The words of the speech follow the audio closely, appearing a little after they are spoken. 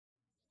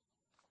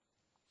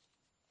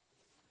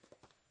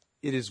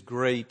It is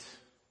great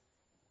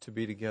to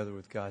be together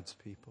with God's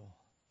people.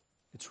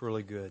 It's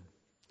really good.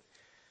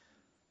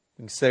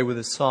 We can say with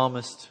the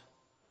psalmist,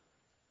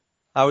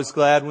 I was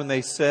glad when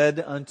they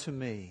said unto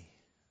me,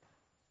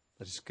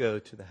 let us go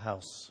to the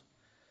house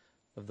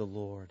of the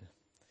Lord.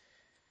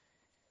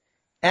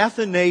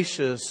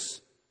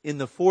 Athanasius in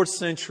the 4th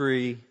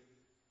century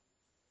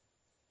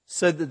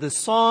said that the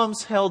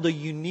Psalms held a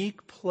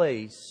unique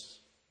place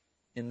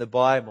in the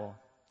Bible.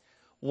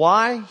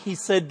 Why? He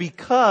said,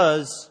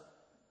 because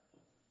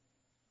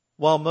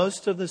while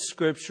most of the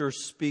Scripture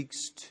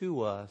speaks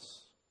to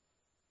us,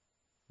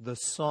 the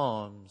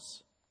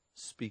Psalms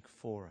speak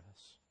for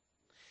us.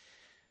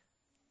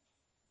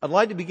 I'd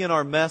like to begin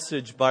our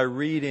message by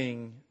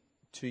reading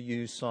to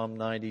you Psalm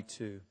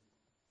 92.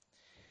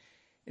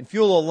 If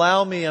you'll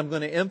allow me, I'm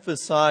going to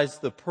emphasize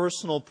the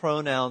personal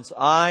pronouns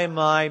I,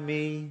 my,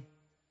 me,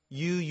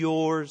 you,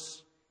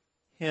 yours,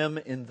 him,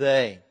 and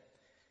they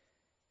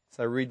as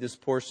I read this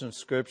portion of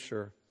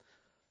Scripture.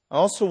 I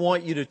also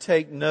want you to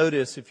take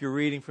notice, if you're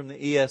reading from the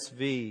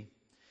ESV,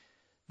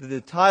 that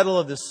the title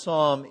of this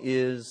psalm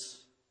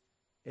is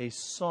a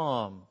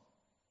psalm,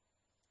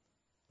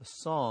 a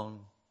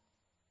song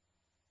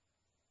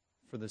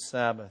for the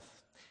Sabbath.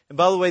 And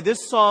by the way,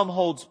 this psalm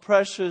holds a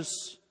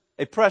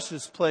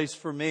precious place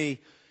for me.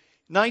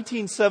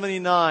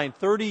 1979,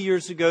 30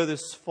 years ago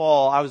this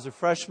fall, I was a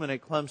freshman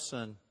at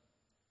Clemson.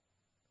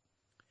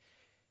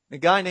 A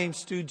guy named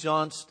Stu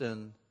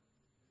Johnston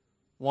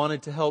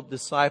wanted to help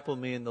disciple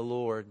me in the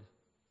Lord.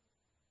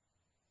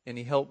 And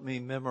he helped me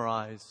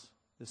memorize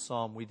the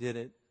psalm. We did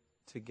it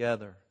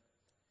together.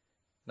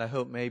 And I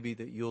hope maybe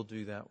that you'll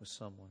do that with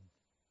someone.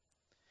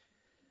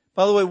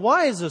 By the way,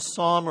 why is a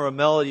psalm or a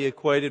melody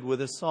equated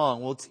with a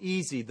song? Well, it's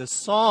easy. The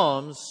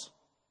Psalms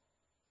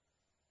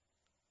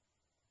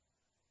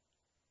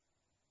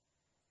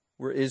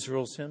were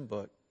Israel's hymn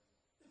book.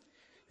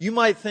 You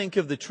might think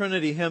of the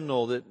Trinity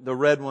hymnal, the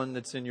red one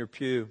that's in your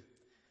pew,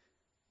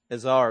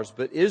 as ours.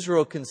 But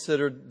Israel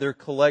considered their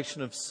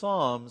collection of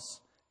Psalms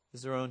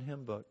as their own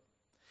hymn book.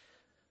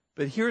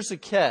 But here's a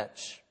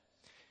catch.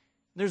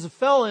 There's a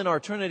fellow in our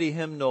Trinity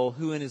hymnal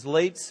who in his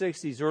late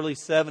 60s, early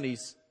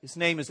 70s, his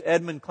name is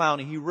Edmund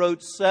Clowney. He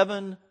wrote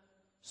 7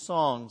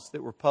 songs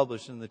that were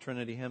published in the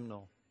Trinity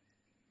hymnal.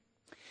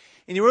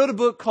 And he wrote a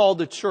book called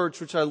The Church,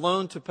 which I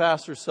loaned to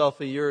Pastor Self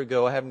a year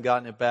ago. I haven't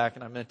gotten it back,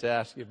 and I meant to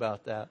ask you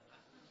about that.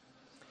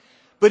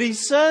 But he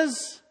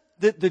says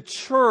that the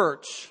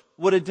church,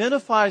 what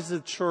identifies the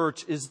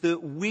church is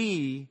that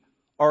we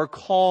are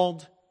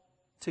called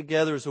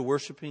together as a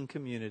worshiping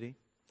community.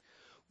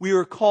 We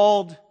are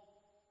called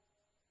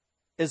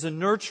as a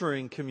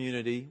nurturing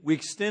community. We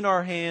extend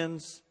our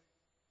hands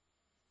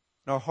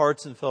and our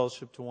hearts in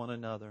fellowship to one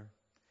another.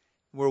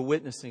 We're a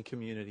witnessing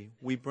community.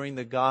 We bring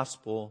the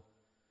gospel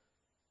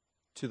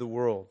to the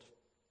world.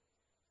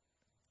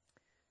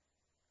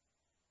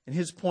 And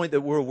his point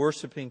that we're a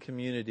worshiping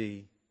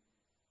community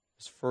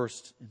is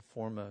first and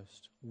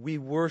foremost. We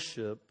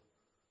worship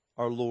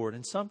our Lord.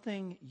 And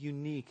something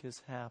unique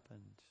has happened.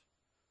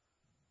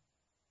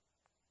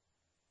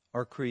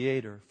 Our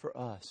Creator, for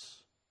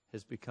us,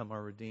 has become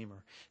our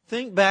Redeemer.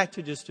 Think back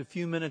to just a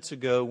few minutes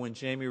ago when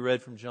Jamie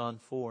read from John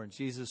 4 and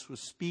Jesus was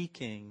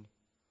speaking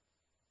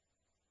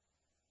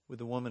with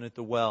the woman at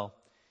the well.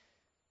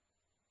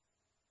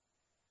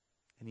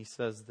 And he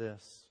says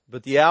this,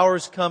 but the hour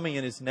is coming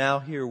and is now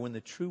here when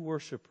the true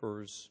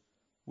worshipers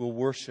will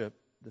worship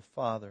the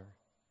Father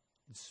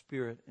in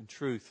spirit and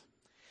truth.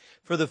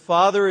 For the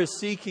Father is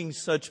seeking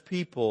such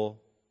people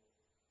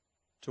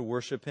to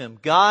worship Him.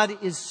 God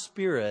is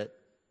spirit,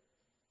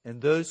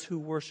 and those who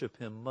worship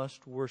Him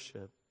must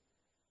worship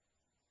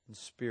in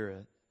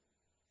spirit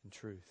and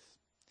truth.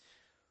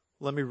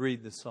 Let me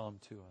read the psalm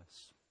to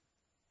us.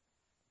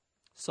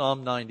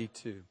 Psalm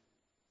 92.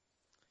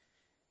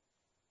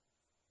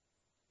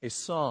 A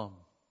psalm,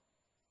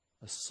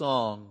 a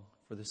song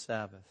for the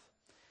Sabbath.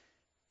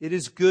 It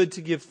is good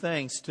to give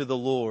thanks to the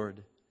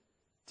Lord,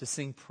 to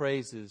sing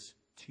praises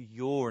to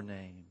your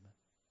name,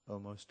 O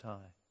Most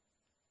High,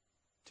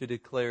 to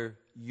declare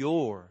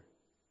your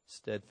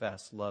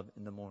steadfast love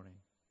in the morning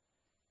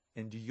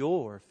and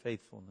your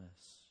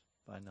faithfulness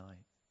by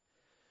night.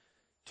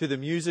 To the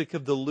music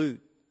of the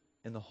lute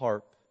and the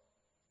harp,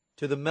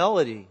 to the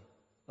melody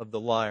of the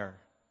lyre.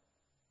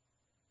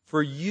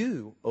 For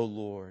you, O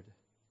Lord,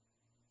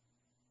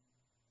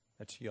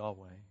 that's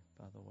Yahweh,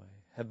 by the way,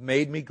 have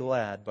made me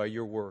glad by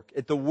your work.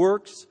 At the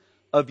works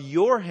of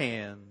your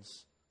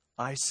hands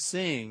I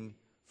sing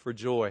for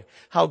joy.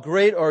 How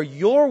great are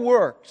your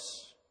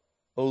works,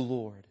 O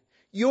Lord.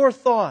 Your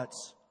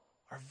thoughts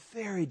are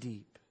very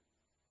deep.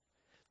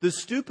 The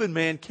stupid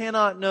man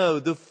cannot know,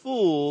 the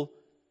fool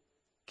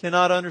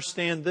cannot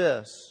understand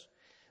this,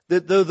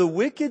 that though the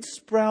wicked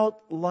sprout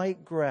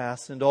like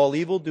grass and all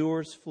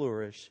evildoers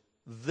flourish,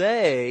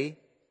 they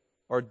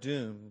are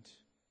doomed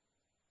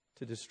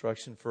to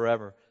destruction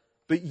forever.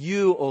 But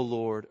you, O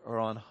Lord, are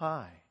on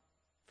high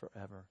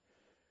forever.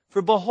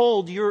 For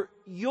behold,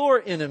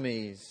 your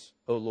enemies,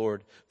 O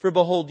Lord, for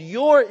behold,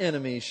 your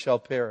enemies shall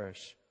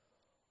perish.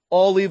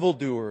 All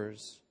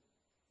evildoers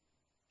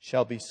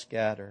shall be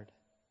scattered.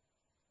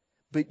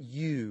 But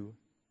you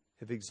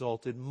have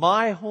exalted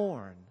my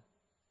horn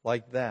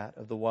like that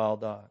of the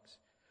wild ox.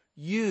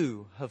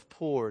 You have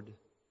poured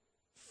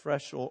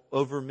fresh oil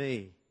over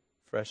me,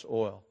 fresh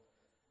oil.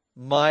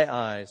 My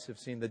eyes have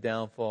seen the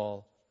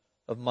downfall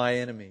of my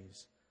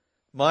enemies.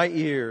 My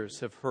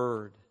ears have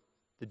heard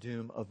the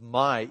doom of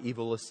my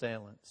evil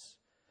assailants.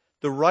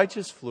 The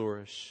righteous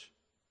flourish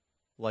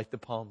like the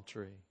palm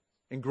tree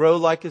and grow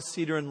like a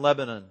cedar in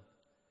Lebanon.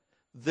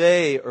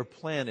 They are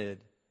planted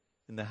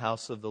in the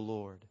house of the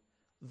Lord.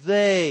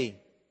 They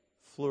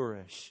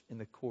flourish in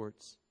the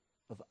courts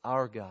of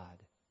our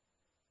God.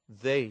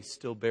 They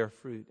still bear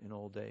fruit in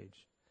old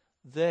age.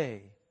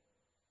 They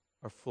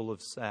are full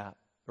of sap,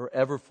 or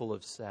ever full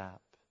of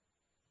sap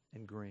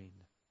and green.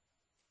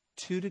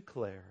 To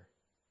declare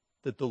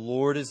that the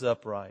Lord is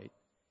upright.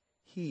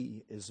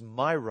 He is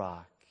my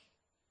rock,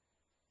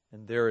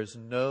 and there is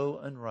no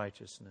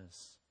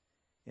unrighteousness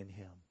in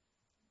Him.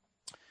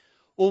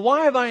 Well,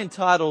 why have I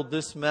entitled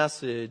this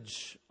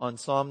message on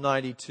Psalm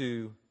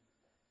 92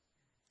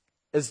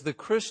 as the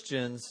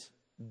Christian's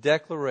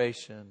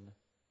declaration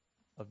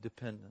of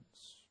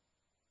dependence?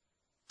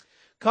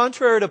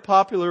 Contrary to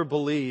popular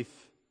belief,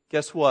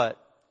 guess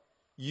what?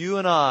 You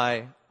and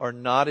I are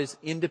not as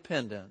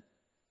independent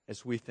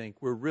as we think.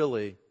 We're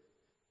really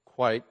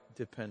quite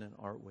dependent,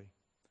 aren't we?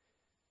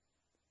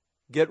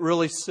 Get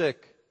really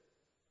sick,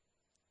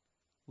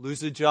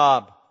 lose a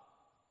job,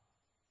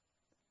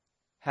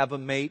 have a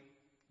mate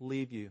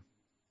leave you,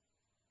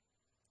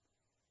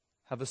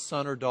 have a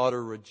son or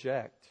daughter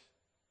reject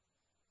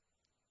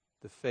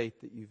the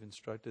faith that you've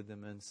instructed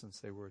them in since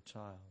they were a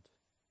child.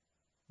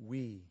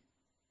 We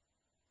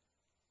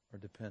are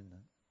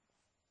dependent.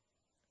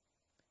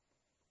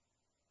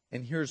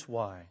 And here's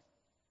why.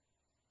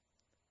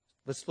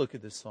 Let's look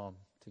at this psalm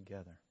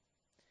together.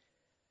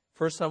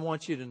 First, I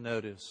want you to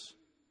notice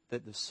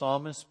that the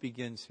psalmist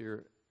begins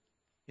here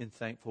in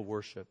thankful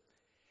worship.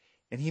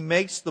 And he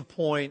makes the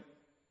point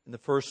in the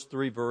first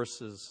 3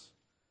 verses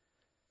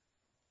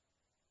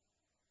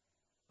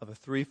of a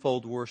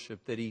threefold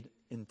worship that he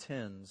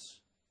intends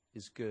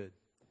is good.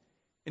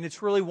 And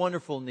it's really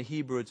wonderful in the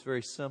Hebrew. It's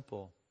very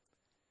simple.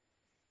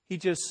 He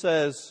just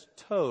says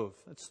tov.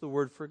 That's the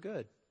word for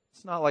good.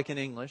 It's not like in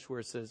English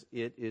where it says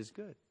it is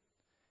good.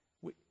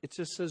 It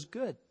just says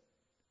good.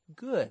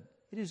 Good.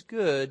 It is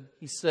good,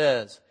 he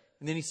says.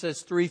 And then he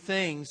says 3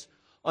 things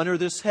under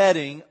this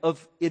heading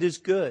of it is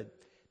good.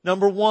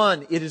 Number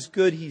 1, it is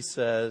good, he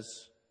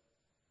says,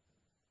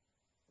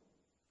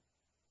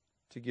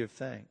 to give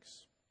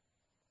thanks.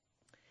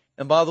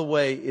 And by the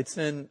way, it's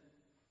in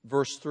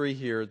verse 3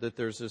 here that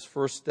there's this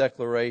first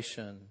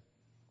declaration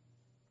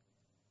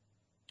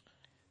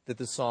that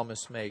the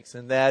psalmist makes,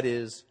 and that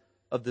is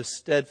of the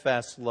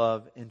steadfast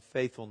love and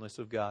faithfulness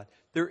of God.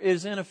 There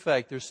is, in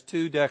effect, there's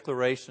 2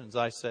 declarations,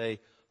 I say,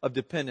 of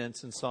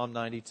dependence in Psalm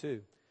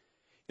 92.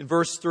 In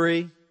verse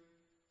 3,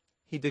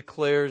 he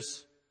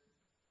declares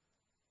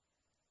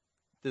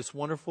this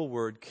wonderful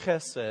word,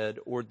 chesed,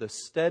 or the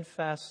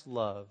steadfast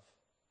love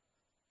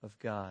of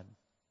God.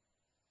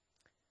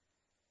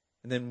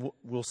 And then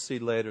we'll see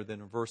later that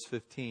in verse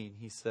 15,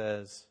 he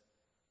says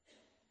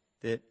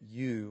that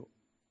you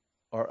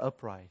are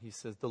upright. He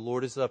says, the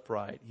Lord is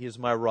upright. He is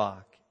my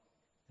rock,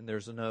 and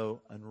there's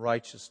no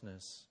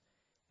unrighteousness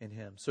in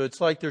Him. So it's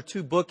like there are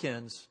 2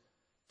 bookends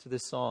to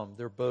this psalm.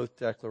 They're both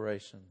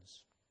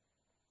declarations.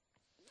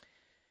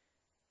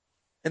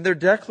 And they're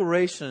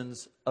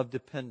declarations of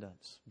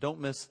dependence. Don't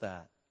miss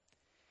that.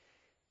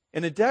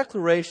 In a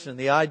declaration,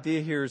 the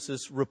idea here is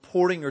this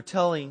reporting or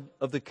telling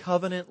of the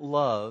covenant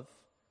love,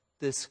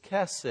 this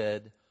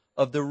chesed,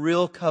 of the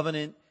real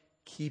covenant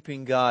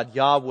keeping God,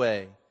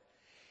 Yahweh.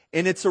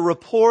 And it's a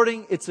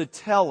reporting, it's a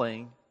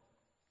telling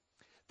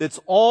that's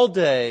all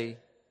day,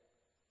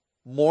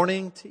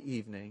 morning to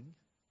evening,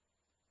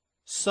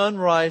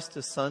 sunrise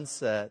to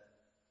sunset,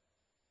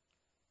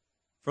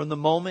 from the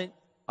moment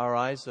our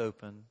eyes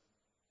open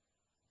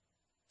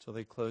till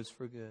they close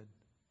for good.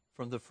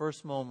 From the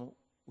first moment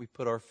we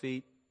put our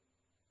feet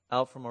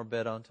out from our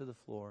bed onto the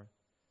floor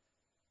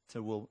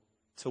till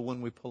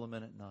when we pull them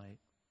in at night.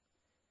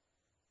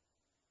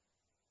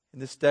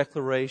 And this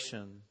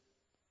declaration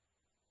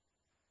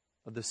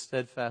of the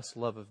steadfast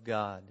love of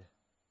God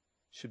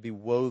should be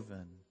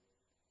woven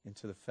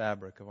into the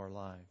fabric of our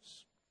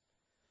lives.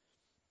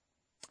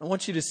 I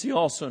want you to see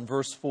also in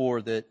verse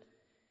 4 that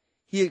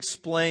he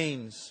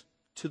explains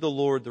to the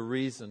Lord the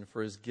reason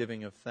for his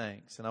giving of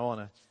thanks. And I want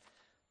to,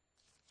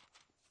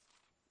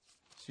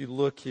 as you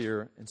look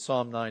here in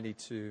Psalm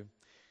 92,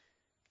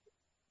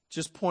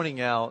 just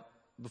pointing out,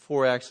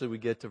 before actually we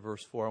get to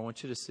verse 4, I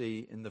want you to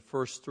see in the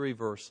first 3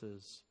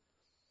 verses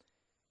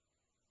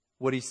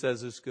what he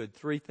says is good.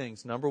 3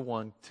 things. Number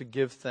 1, to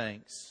give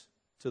thanks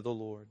to the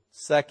Lord.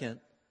 Second,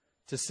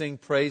 to sing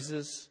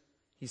praises.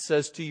 He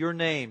says to your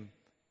name,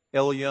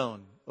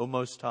 Elyon, O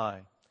Most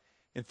High.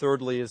 And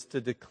thirdly is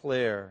to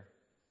declare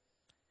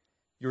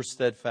your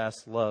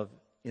steadfast love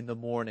in the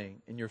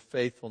morning and your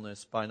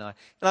faithfulness by night.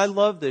 And I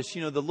love this,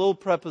 the little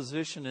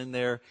preposition in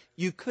there.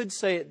 You could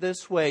say it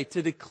this way,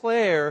 to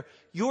declare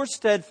your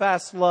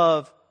steadfast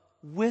love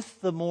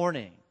with the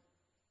morning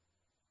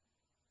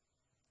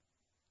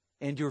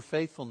and your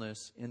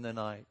faithfulness in the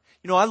night.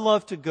 I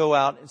love to go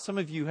out, and some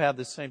of you have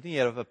the same thing. You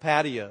have a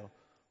patio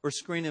or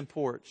screen and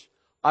porch.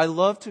 I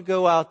love to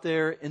go out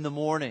there in the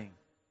morning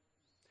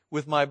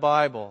with my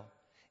Bible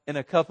and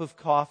a cup of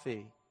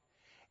coffee.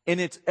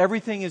 And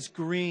everything is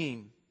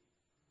green.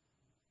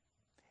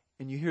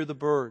 And you hear the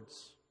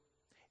birds.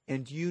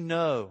 And you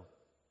know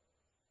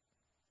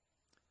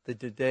that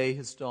the day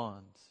has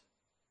dawned.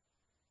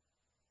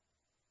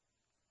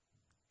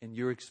 And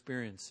you're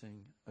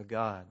experiencing a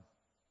God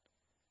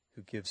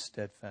who gives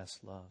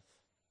steadfast love.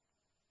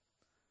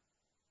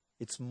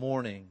 It's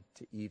morning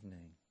to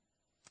evening.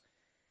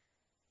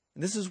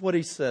 And this is what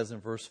he says in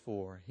verse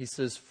 4. He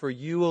says, "For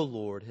you, O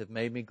Lord, have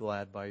made me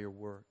glad by your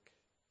work.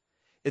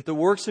 At the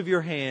works of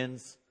your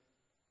hands,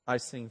 I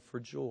sing for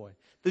joy."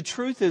 The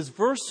truth is,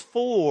 verse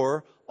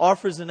 4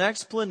 offers an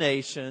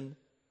explanation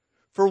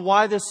for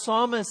why the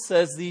psalmist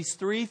says these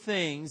three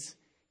things: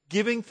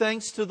 giving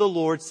thanks to the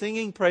Lord,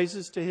 singing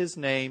praises to His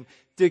name,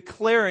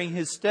 declaring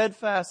His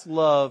steadfast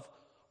love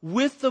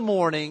with the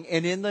morning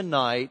and in the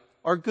night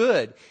are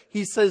good.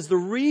 He says the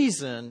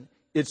reason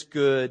it's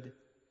good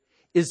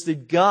is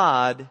that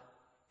God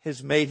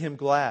has made him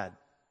glad.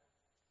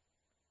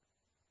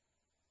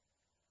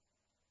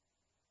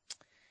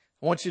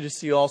 I want you to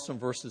see also in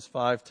verses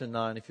 5 to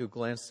 9, if you'll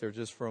glance there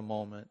just for a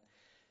moment.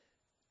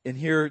 And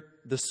here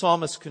the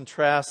psalmist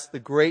contrasts the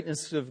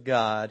greatness of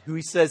God, who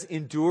he says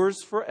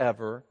endures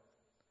forever,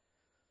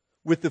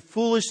 with the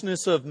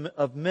foolishness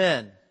of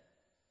men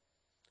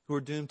who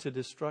are doomed to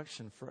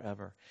destruction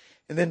forever.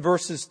 And then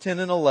verses 10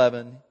 and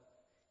 11,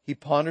 he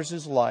ponders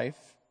his life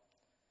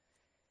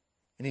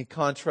and he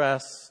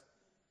contrasts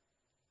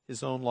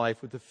his own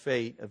life with the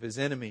fate of his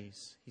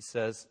enemies, he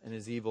says, and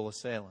his evil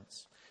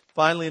assailants.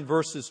 Finally, in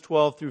verses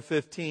 12 through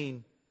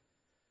 15,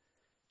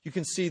 you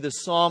can see the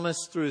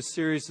psalmist, through a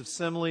series of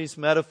similes,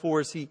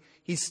 metaphors, he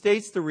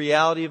states the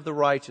reality of the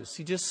righteous.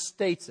 He just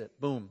states it.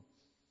 Boom.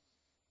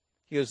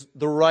 He goes,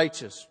 the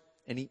righteous.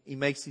 And he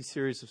makes these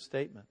series of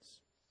statements.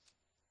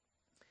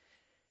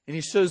 And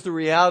he shows the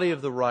reality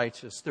of the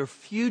righteous, their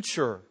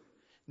future,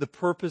 the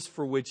purpose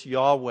for which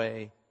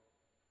Yahweh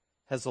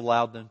has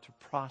allowed them to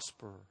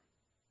prosper,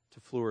 to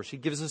flourish. He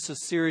gives us a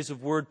series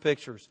of word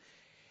pictures.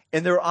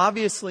 And they're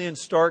obviously in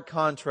stark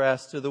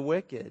contrast to the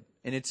wicked.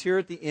 And it's here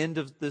at the end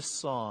of this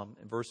psalm,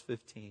 in verse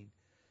 15,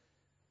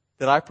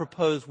 that I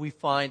propose we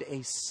find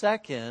a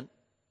second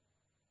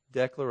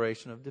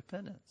declaration of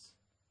dependence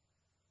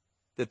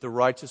that the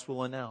righteous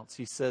will announce.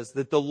 He says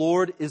that the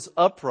Lord is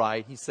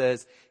upright. He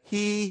says,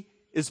 He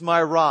is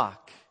my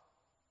rock,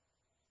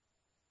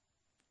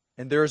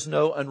 and there is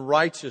no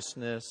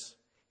unrighteousness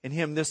in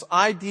Him. This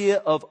idea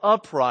of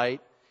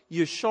upright,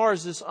 Yashar,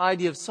 is this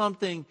idea of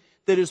something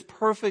that is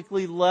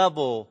perfectly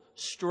level,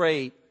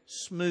 straight,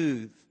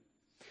 smooth.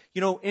 You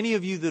know, any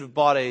of you that have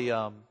bought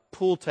a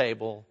pool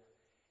table,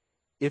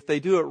 if they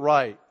do it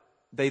right,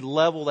 they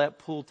level that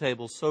pool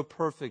table so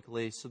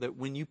perfectly so that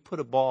when you put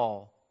a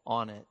ball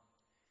on it,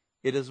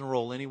 it doesn't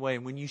roll anyway.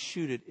 And when you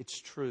shoot it, it's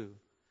true.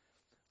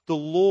 The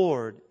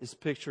Lord is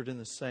pictured in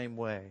the same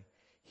way.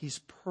 He's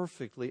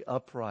perfectly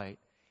upright.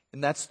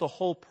 And that's the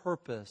whole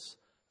purpose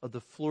of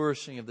the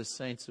flourishing of the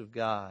saints of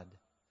God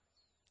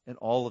and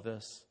all of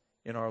us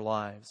in our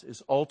lives,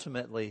 is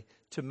ultimately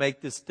to make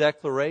this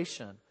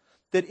declaration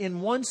that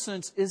in one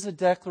sense is a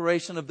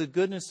declaration of the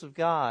goodness of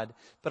God.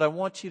 But I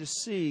want you to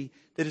see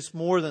that it's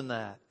more than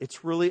that.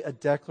 It's really a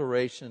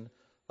declaration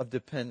of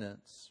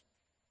dependence.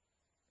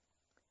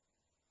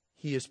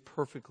 He is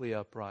perfectly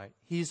upright.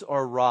 He's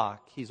our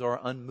rock. He's our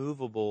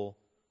unmovable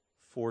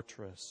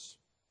fortress.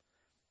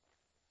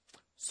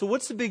 So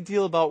what's the big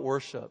deal about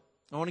worship?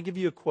 I want to give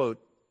you a quote.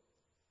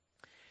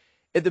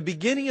 At the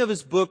beginning of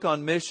his book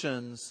on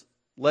missions,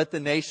 Let the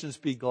Nations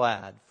Be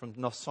Glad, from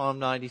Psalm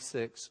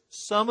 96,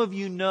 some of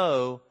you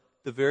know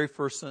the very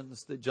first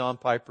sentence that John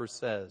Piper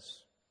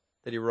says,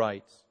 that he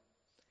writes.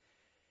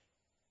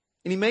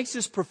 And he makes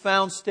this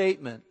profound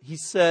statement. He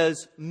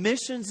says,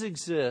 missions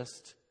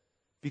exist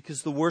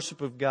because the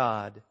worship of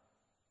God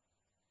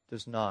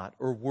does not,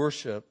 or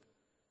worship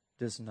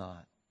does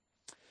not.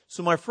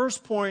 So my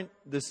first point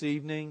this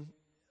evening,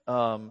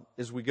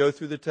 as we go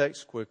through the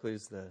text quickly,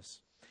 is this.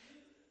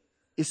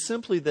 Is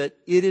simply that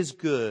it is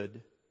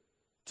good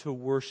to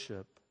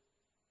worship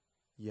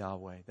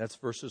Yahweh. That's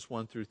verses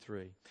 1 through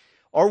 3.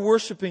 Our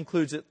worship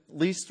includes at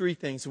least three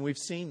things, and we've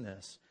seen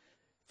this.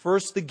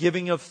 First, the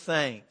giving of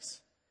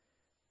thanks.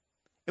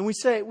 And we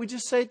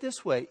just say it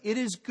this way. It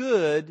is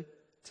good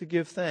to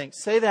give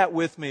thanks. Say that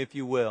with me, if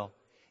you will.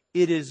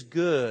 It is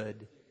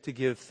good to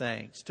give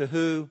thanks. To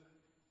who?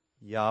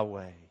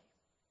 Yahweh.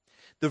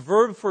 The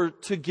verb for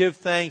to give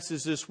thanks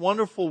is this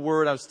wonderful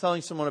word. I was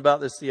telling someone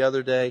about this the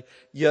other day.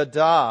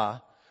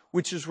 Yada,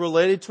 which is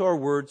related to our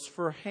words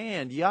for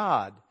hand.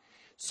 Yad.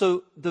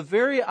 So the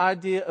very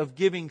idea of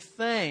giving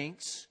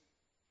thanks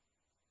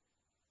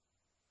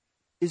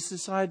is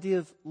this idea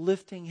of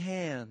lifting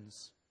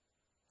hands,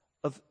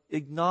 of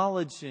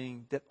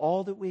acknowledging that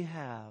all that we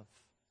have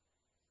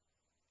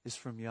is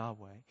from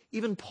Yahweh.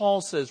 Even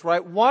Paul says,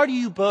 right, why do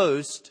you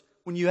boast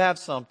when you have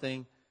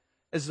something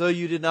as though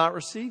you did not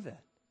receive it?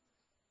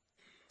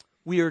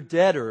 We are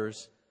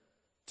debtors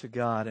to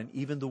God, and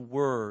even the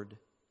word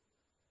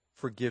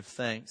for give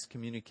thanks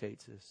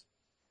communicates this.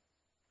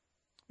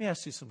 Let me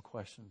ask you some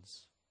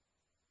questions.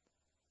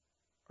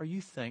 Are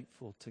you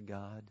thankful to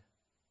God?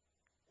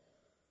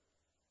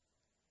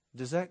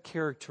 Does that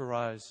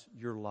characterize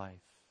your life?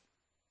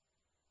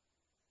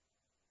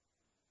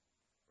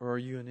 Or are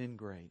you an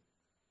ingrate?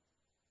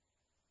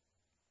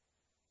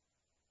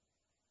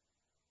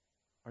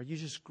 Are you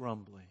just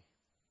grumbling?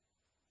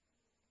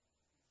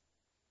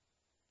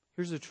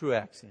 Here's a true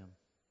axiom.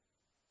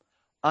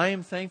 I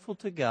am thankful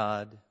to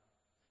God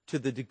to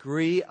the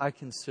degree I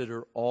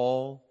consider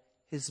all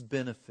His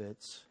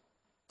benefits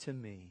to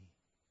me,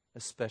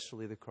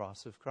 especially the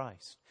cross of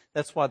Christ.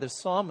 That's why the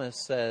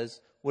psalmist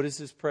says, what is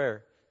his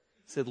prayer?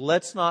 He said,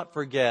 let's not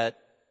forget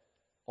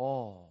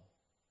all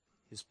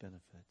His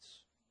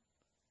benefits.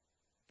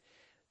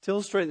 To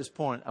illustrate this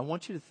point, I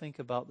want you to think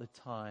about the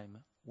time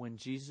when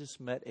Jesus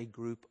met a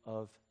group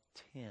of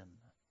 10.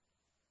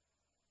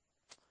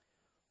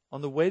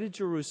 On the way to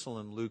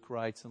Jerusalem, Luke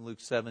writes in Luke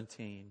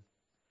 17,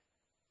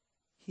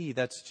 He,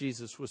 that's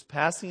Jesus, was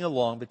passing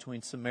along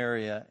between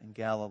Samaria and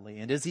Galilee.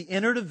 And as He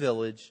entered a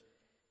village,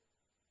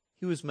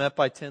 He was met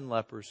by 10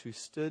 lepers who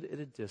stood at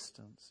a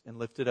distance and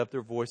lifted up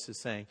their voices,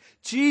 saying,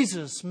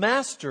 Jesus,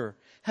 Master,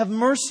 have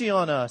mercy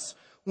on us.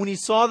 When He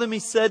saw them, He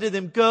said to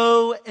them,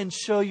 Go and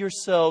show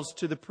yourselves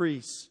to the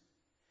priests.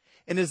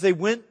 And as they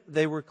went,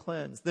 they were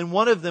cleansed. Then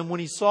one of them, when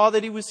he saw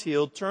that he was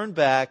healed, turned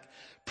back,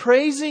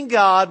 praising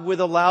God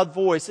with a loud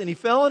voice. And he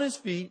fell on his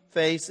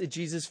face at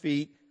Jesus'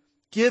 feet,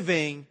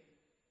 giving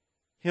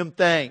Him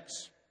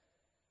thanks.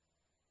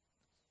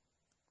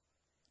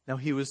 Now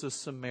he was a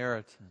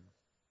Samaritan.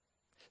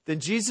 Then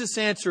Jesus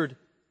answered,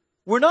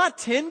 Were not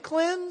 10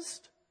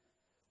 cleansed?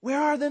 Where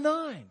are the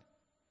 9?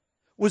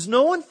 Was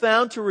no one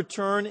found to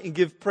return and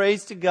give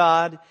praise to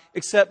God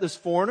except this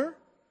foreigner?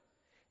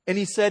 And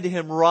He said to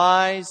him,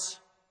 Rise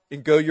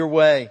and go your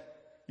way.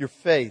 Your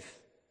faith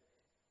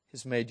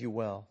has made you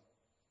well.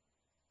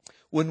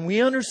 When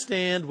we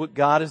understand what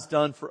God has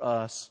done for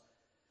us,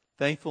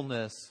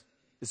 thankfulness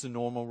is a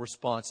normal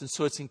response. And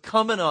so it's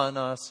incumbent on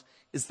us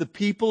as the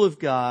people of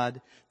God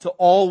to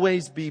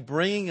always be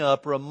bringing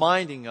up,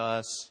 reminding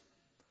us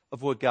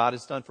of what God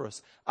has done for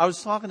us. I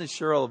was talking to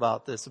Cheryl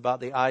about this,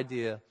 about the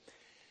idea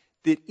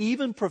that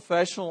even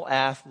professional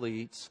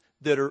athletes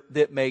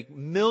that make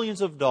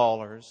millions of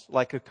dollars,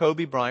 like a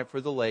Kobe Bryant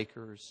for the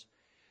Lakers,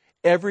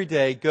 every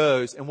day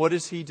goes, and what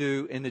does he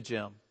do in the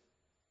gym?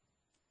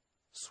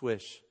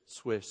 Swish,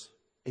 swish.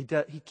 He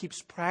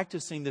keeps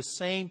practicing the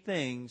same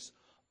things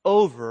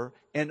over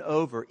and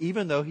over,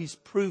 even though he's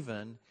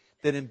proven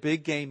that in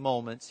big game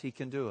moments he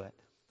can do it.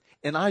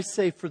 And I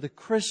say for the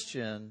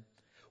Christian,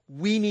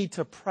 we need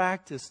to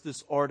practice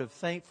this art of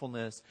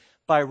thankfulness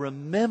by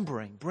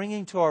remembering,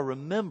 bringing to our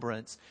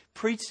remembrance,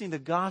 preaching the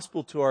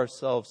gospel to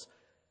ourselves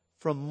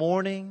from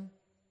morning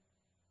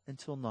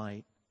until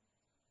night,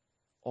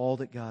 all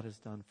that God has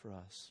done for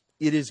us.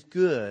 It is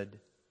good,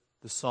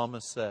 the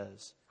psalmist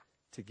says,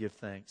 to give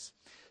thanks.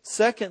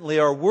 Secondly,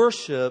 our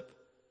worship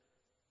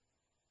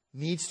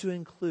needs to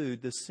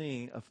include the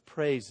singing of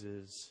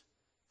praises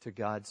to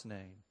God's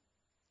name.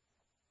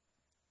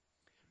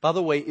 By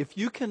the way, if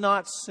you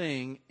cannot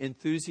sing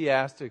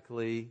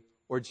enthusiastically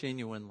or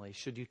genuinely,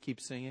 should you keep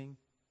singing?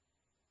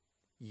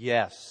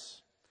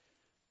 Yes.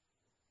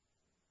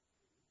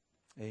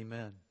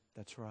 Amen.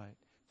 That's right.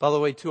 By the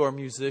way, to our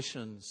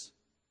musicians,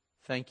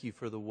 thank you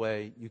for the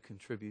way you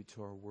contribute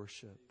to our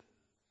worship.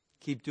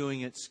 Keep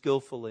doing it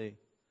skillfully.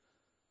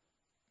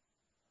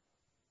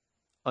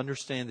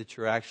 Understand that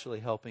you're actually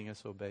helping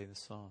us obey the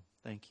song.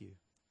 Thank you.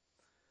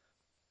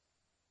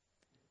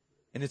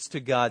 And it's to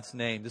God's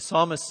name. The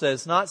psalmist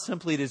says not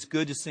simply it is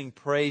good to sing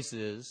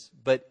praises,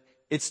 but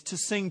it's to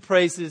sing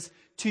praises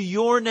to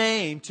your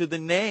name, to the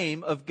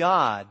name of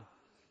God.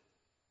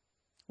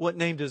 What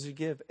name does he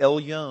give?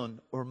 Elyon,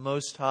 or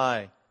Most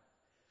High.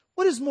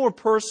 What is more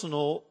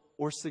personal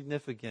or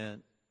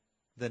significant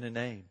than a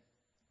name?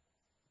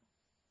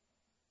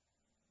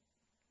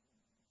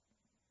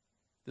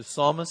 The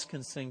psalmist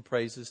can sing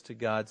praises to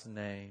God's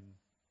name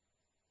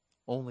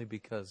only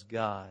because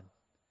God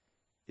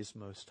is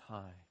Most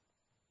High.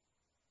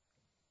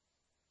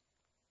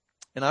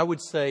 And I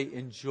would say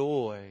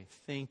enjoy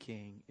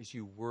thinking as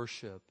you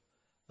worship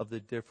of the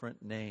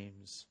different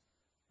names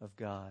of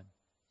God.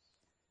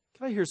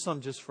 Can I hear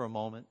some just for a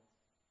moment?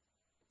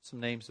 Some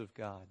names of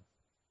God.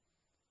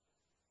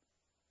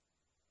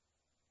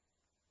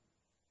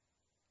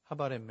 How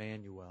about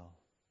Emmanuel?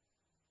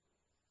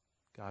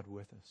 God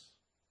with us.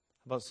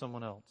 How about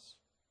someone else?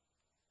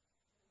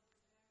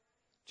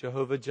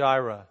 Jehovah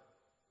Jireh.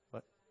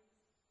 What?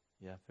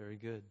 Yeah, very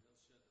good.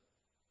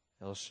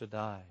 El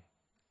Shaddai.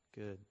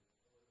 Good.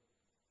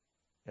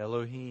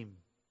 Elohim.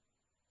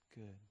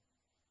 Good.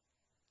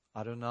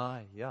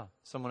 Adonai, yeah.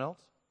 Someone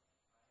else?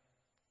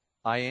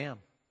 I am.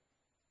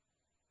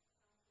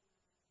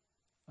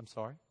 I'm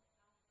sorry?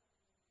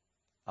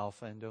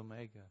 Alpha and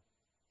Omega.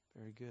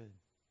 Very good.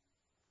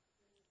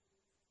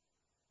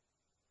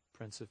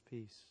 Prince of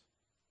Peace.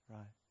 Right.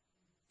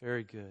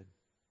 Very good.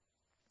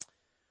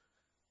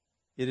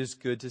 It is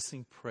good to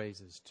sing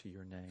praises to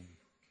your name.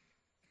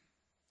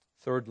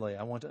 Thirdly,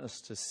 I want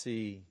us to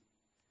see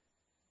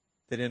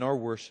that in our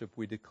worship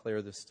we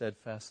declare the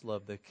steadfast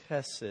love, the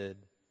chesed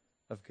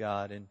of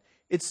God. And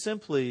it's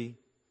simply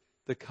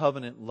the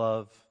covenant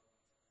love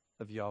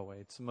of Yahweh.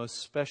 It's the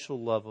most special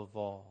love of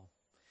all.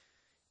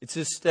 It's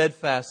His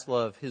steadfast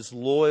love, His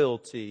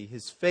loyalty,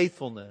 His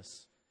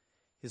faithfulness,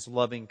 His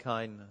loving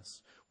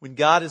kindness. When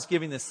God is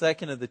giving the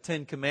second of the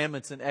 10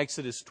 commandments in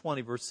Exodus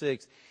 20, verse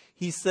 6,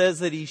 He says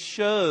that He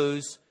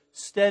shows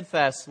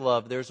steadfast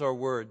love. There's our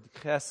word,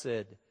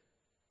 chesed,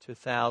 to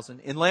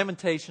 1,000. In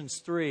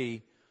Lamentations 3,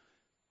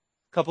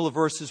 a couple of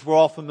verses we're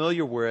all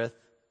familiar with,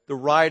 the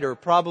writer,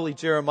 probably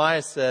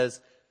Jeremiah, says,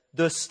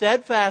 the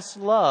steadfast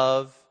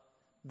love,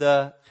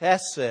 the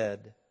chesed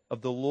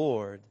of the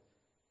Lord,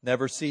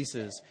 never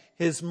ceases.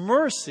 His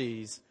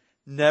mercies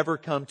never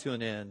come to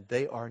an end.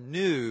 They are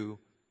new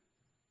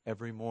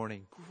every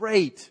morning.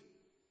 Great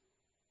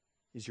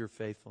is your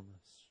faithfulness.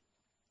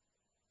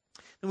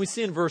 And we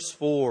see in verse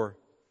 4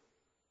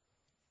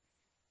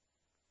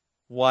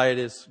 why it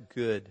is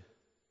good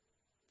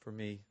for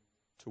me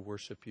to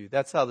worship you.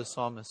 That's how the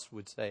psalmist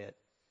would say it.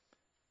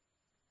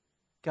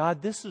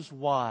 God, this is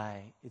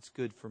why it's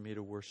good for me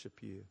to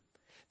worship you.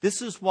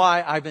 This is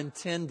why I've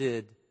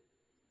intended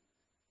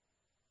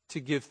to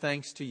give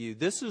thanks to you.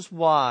 This is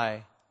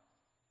why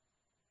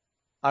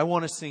I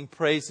want to sing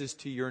praises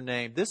to your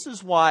name. This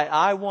is why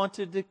I want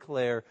to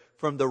declare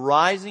from the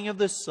rising of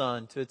the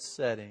sun to its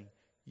setting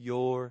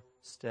your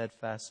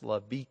steadfast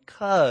love.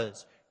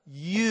 Because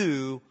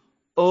you,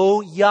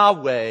 O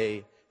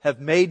Yahweh,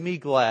 have made me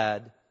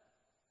glad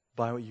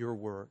by your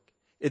work.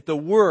 At the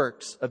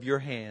works of your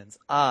hands,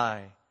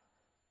 I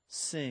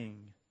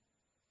sing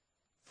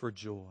for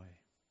joy.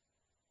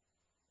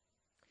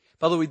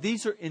 By the way,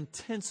 these are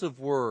intensive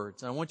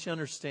words. I want you to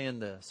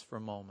understand this for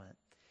a moment.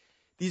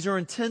 These are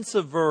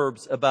intensive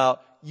verbs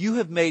about, you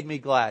have made me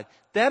glad.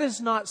 That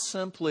is not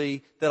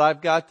simply that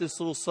I've got this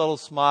little subtle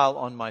smile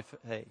on my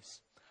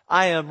face.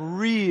 I am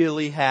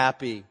really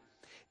happy.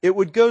 It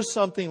would go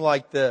something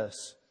like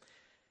this.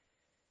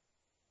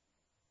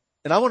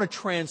 And I want to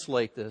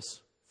translate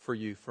this for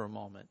you for a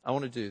moment. I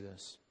want to do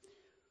this.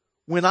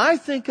 When I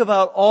think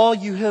about all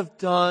you have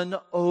done,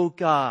 O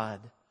God,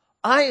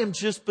 I am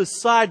just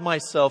beside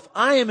myself.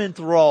 I am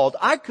enthralled.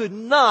 I could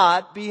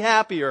not be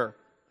happier.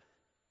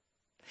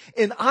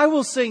 And I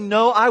will sing,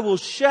 no, I will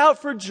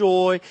shout for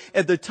joy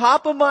at the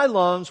top of my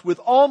lungs with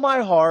all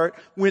my heart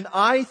when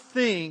I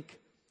think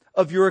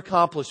of your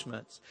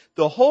accomplishments.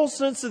 The whole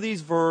sense of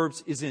these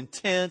verbs is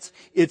intense.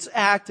 It's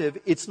active.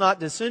 It's not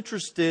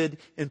disinterested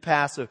and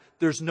passive.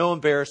 There's no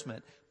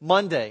embarrassment.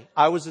 Monday,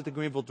 I was at the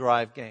Greenville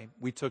Drive game.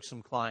 We took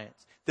some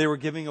clients. They were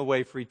giving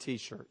away free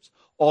t-shirts.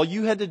 All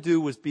you had to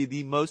do was be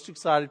the most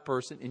excited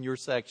person in your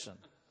section.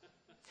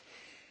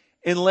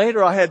 And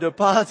later I had to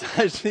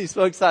apologize to these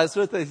folks I was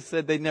with. They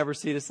said they'd never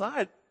see this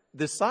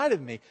side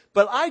of me.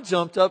 But I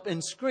jumped up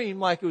and screamed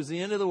like it was the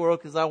end of the world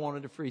because I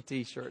wanted a free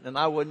t-shirt. And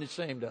I wasn't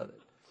ashamed of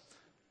it.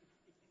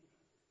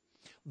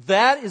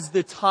 That is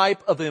the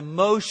type of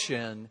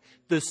emotion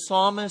the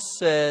psalmist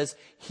says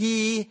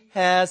he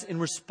has in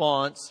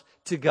response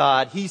to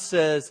God. He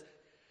says,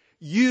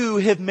 you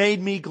have made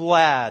me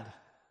glad,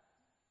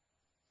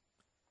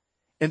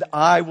 and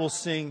I will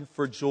sing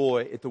for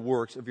joy at the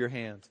works of your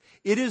hands.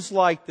 It is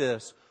like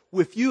this.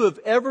 If you have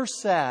ever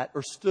sat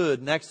or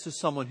stood next to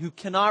someone who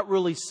cannot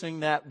really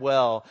sing that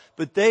well,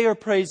 but they are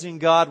praising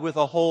God with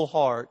a whole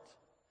heart,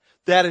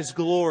 that is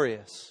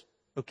glorious.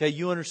 Okay,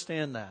 you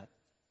understand that.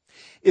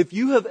 If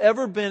you have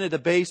ever been at a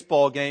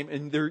baseball game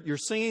and you're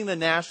singing the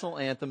national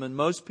anthem and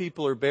most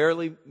people are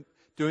barely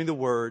doing the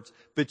words,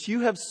 but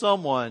you have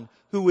someone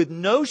who with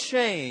no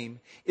shame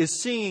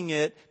is singing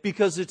it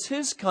because it's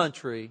his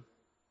country,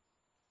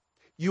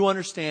 you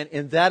understand,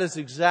 and that is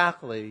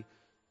exactly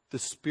the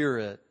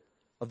spirit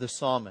of the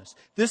psalmist.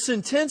 This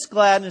intense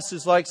gladness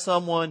is like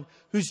someone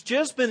who's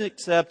just been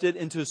accepted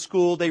into a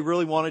school they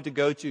really wanted to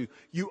go to.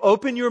 You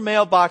open your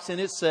mailbox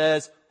and it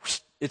says,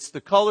 it's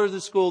the color of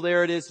the school,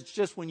 there it is. It's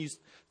just when you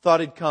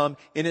thought it'd come,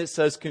 and it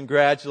says,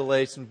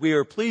 congratulations. We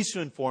are pleased to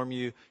inform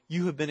you,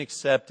 you have been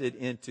accepted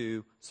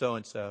into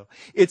so-and-so.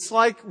 It's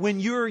like when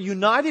you're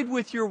united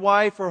with your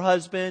wife or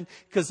husband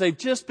because they've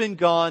just been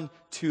gone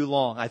too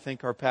long. I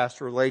think our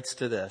pastor relates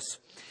to this.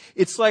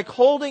 It's like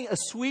holding a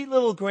sweet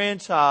little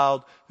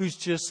grandchild who's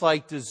just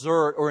like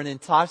dessert or an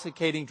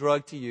intoxicating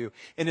drug to you.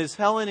 And as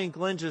Helen and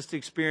Glenn just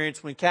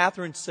experienced when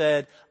Catherine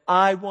said,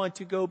 I want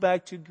to go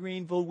back to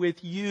Greenville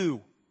with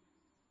you.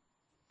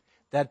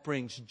 That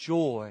brings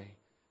joy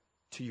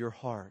to your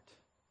heart.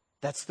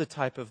 That's the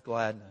type of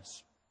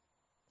gladness.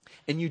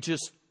 And you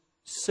just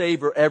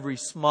savor every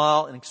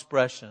smile and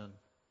expression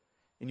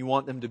And you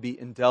want them to be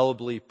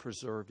indelibly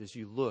preserved as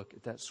you look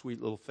at that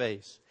sweet little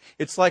face.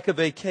 It's like a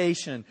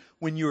vacation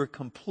when you are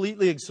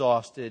completely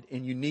exhausted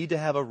and you need to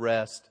have a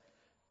rest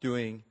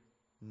doing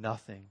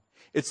nothing.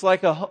 It's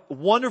like a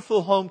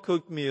wonderful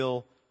home-cooked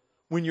meal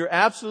when you're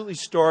absolutely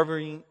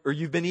starving or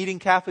you've been eating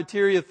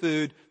cafeteria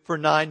food for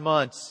 9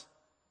 months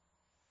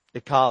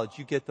at college.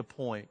 You get the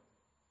point.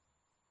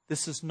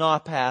 This is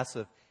not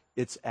passive.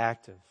 It's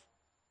active.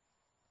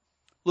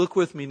 Look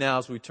with me now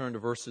as we turn to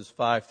verses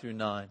 5 through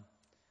 9.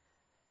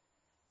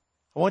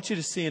 I want you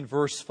to see in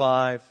verse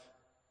 5,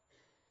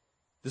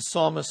 the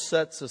psalmist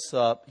sets us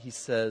up. He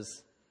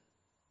says,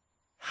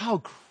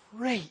 "How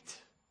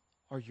great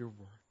are your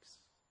works."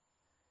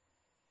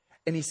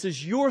 And he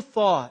says, "Your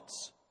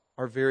thoughts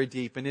are very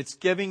deep." And it's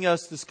giving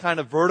us this kind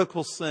of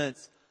vertical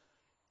sense.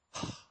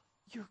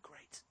 You're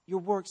great. Your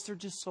works, they're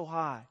just so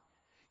high.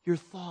 Your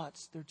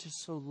thoughts, they're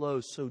just so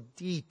low, so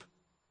deep.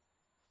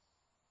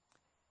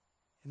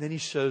 And then he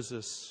shows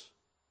us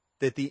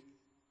that the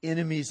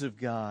enemies of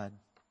God,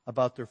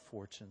 about their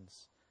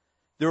fortunes,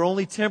 they're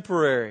only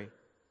temporary.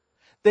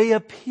 They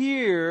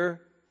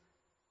appear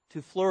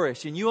to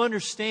flourish. And you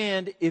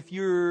understand, if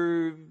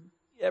you've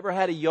ever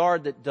had a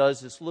yard that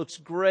does this, looks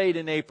great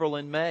in April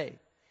and May.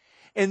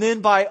 And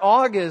then by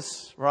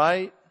August,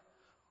 right,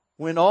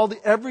 when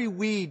every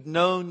weed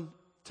known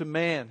to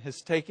man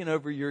has taken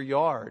over your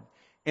yard,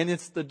 and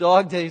it's the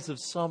dog days of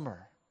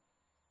summer,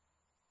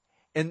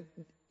 and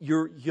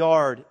your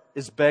yard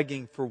is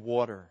begging for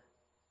water,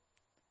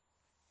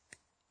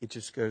 it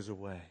just goes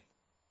away.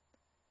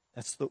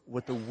 That's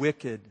what the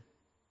wicked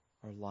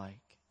are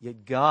like.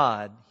 Yet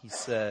God, he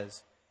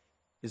says,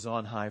 is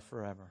on high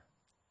forever.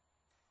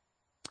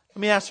 Let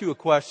me ask you a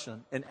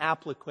question,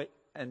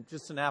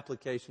 just an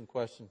application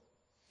question.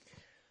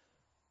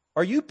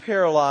 Are you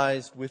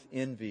paralyzed with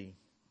envy?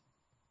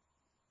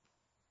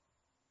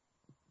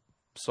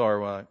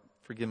 Sorry,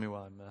 forgive me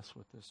while I mess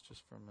with this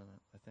just for a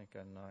minute. I think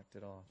I knocked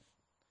it off.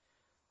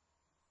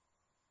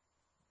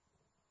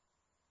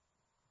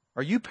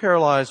 Are you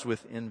paralyzed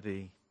with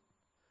envy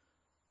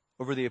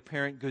over the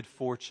apparent good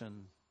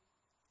fortune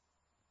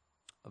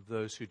of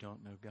those who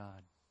don't know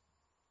God?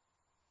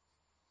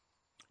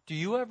 Do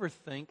you ever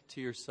think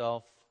to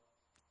yourself,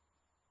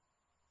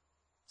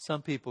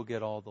 some people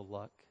get all the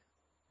luck?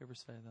 You ever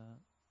say that?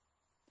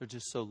 They're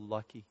just so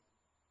lucky.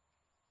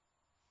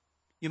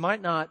 You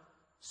might not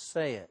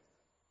say it,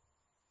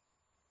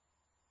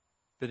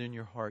 but in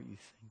your heart you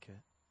think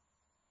it.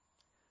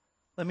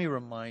 Let me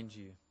remind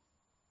you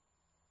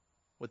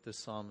what the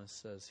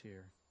psalmist says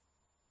here.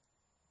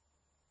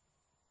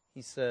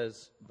 He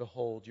says,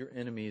 "Behold, your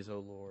enemies, O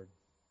Lord."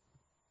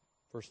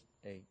 Verse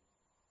 8.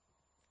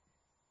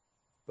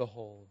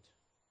 "Behold,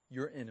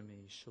 your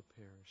enemies shall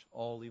perish.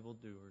 All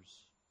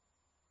evildoers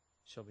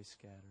shall be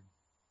scattered."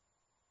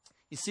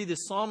 You see, the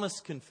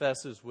psalmist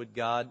confesses what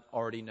God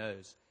already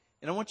knows.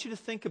 And I want you to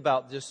think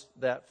about just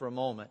that for a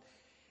moment.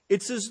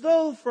 It's as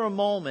though for a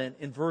moment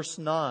in verse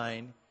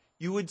 9,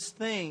 you would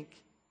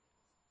think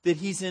that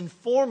he's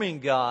informing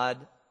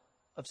God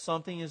of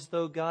something as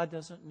though God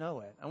doesn't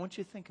know it. I want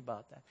you to think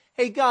about that.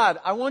 Hey, God,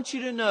 I want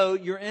you to know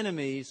your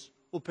enemies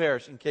will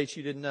perish, in case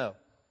you didn't know.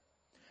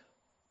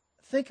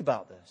 Think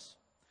about this.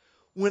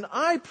 When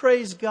I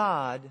praise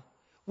God,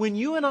 when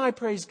you and I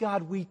praise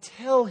God, we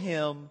tell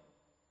Him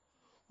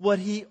what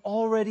He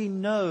already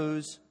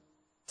knows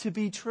to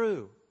be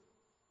true.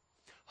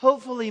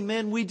 Hopefully,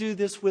 men, we do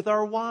this with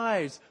our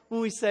wives.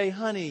 When we say,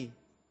 "Honey,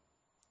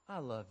 I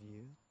love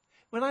you."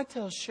 When I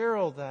tell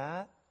Cheryl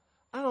that,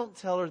 I don't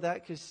tell her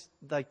that because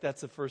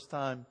that's the first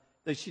time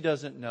that she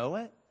doesn't know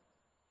it.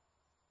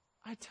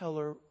 I tell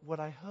her what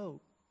I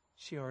hope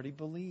she already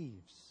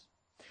believes.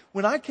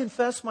 When I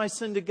confess my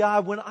sin to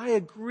God, when I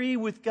agree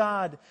with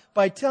God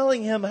by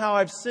telling Him how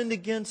I've sinned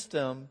against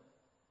Him,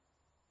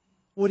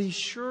 what He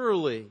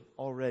surely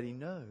already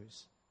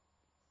knows.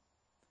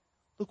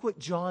 Look what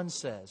John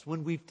says.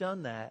 When we've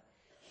done that,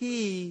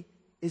 He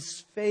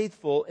is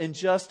faithful and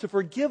just to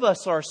forgive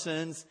us our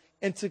sins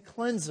and to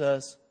cleanse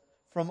us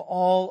from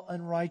all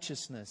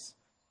unrighteousness.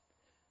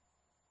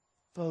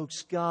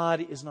 Folks,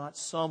 God is not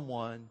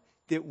someone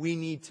that we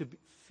need to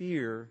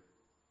fear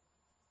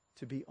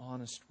to be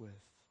honest with.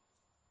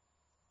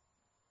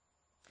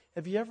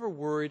 Have you ever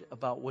worried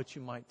about what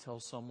you might tell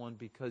someone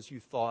because you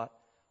thought,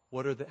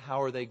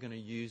 how are they going to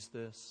use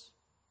this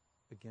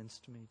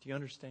against me? Do you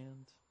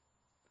understand?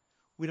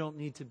 We don't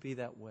need to be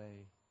that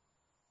way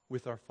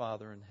with our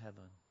Father in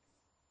heaven.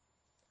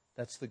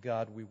 That's the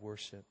God we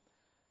worship.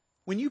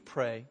 When you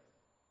pray,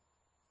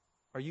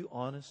 are you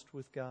honest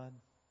with God?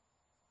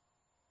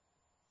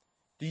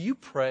 Do you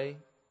pray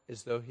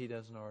as though He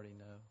doesn't already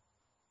know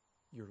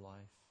your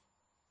life?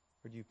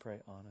 Or do you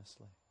pray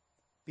honestly?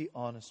 Be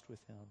honest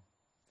with Him.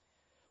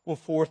 Well,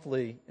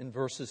 fourthly, in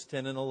verses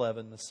 10 and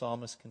 11, the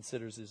psalmist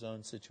considers his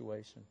own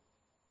situation.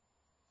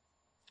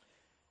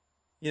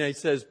 He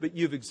says, "But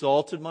you've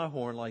exalted my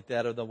horn like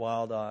that of the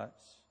wild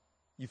ox.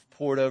 You've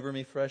poured over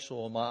me fresh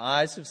oil. My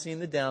eyes have seen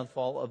the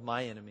downfall of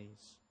my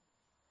enemies.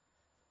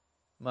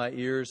 My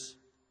ears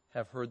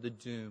have heard the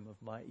doom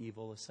of my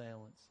evil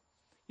assailants."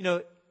 You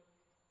know,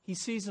 he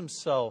sees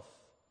himself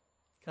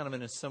kind of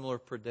in a similar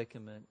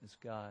predicament as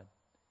God.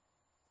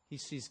 He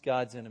sees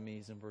God's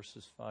enemies in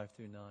verses 5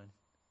 through 9.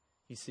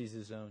 He sees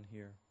his own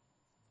here.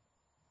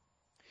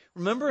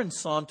 Remember in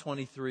Psalm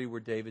 23 where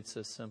David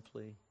says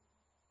simply,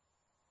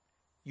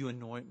 "You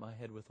anoint my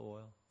head with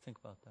oil." Think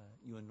about that.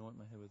 You anoint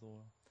my head with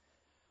oil.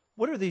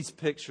 What are these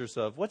pictures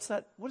of? What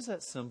does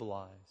that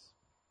symbolize?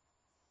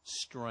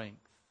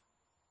 Strength,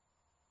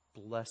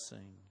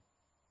 blessing,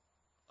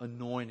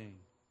 anointing,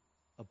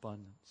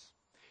 abundance.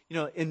 You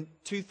know, in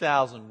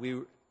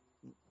 2000,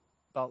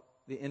 about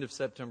the end of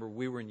September,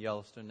 we were in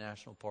Yellowstone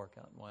National Park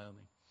out in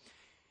Wyoming.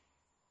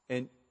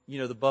 And, you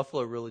know, the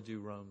buffalo really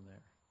do roam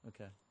there.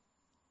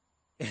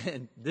 Okay.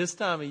 And this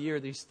time of year,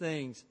 these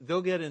things,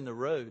 they'll get in the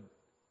road,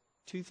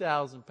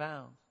 2,000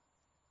 pounds.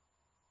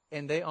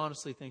 And they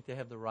honestly think they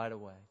have the right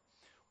of way.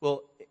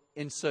 Well,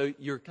 and so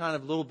you're kind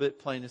of a little bit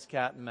playing this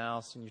cat and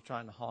mouse, and you're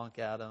trying to honk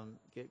at them,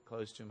 get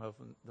close to them,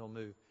 hoping they'll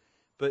move.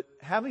 But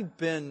having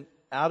been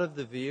out of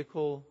the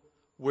vehicle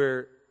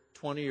where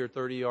 20 or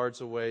 30 yards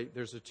away,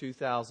 there's a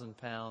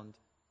 2,000-pound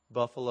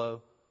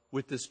buffalo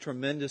with this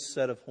tremendous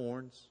set of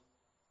horns,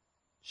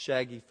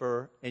 shaggy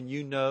fur, and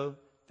you know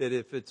that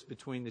if it's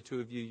between the two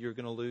of you, you're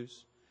going to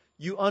lose.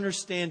 You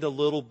understand a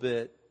little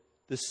bit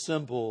the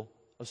symbol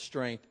of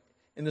strength.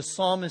 And the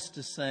psalmist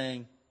is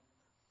saying,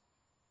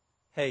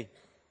 hey,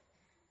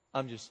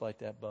 I'm just like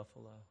that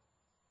buffalo.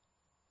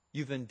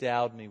 You've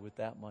endowed me with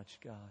that much,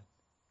 God.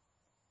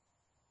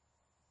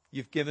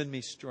 You've given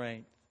me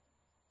strength,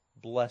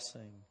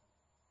 blessing,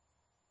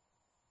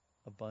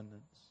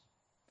 abundance.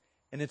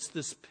 And it's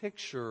this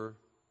picture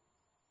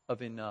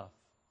of enough.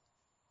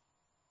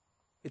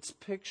 It's a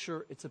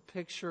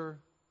picture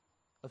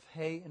of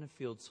hay in a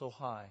field so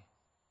high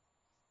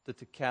that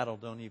the cattle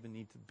don't even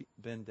need to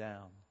bend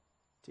down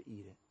to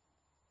eat it.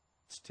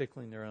 It's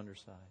tickling their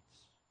undersides.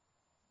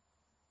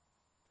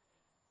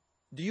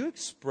 Do you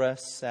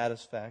express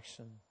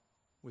satisfaction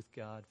with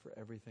God for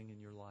everything in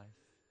your life?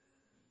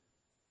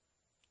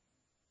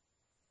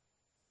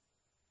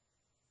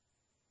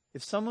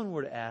 If someone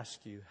were to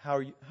ask you, how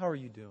are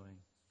you doing?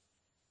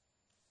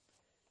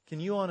 Can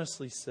you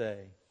honestly say,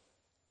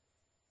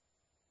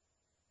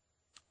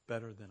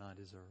 better than I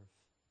deserve?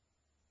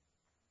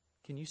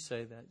 Can you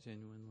say that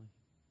genuinely?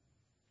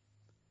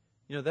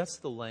 You know, that's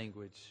the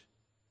language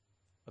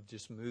of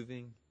just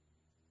moving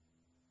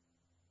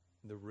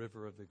the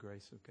river of the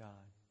grace of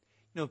God.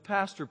 You know,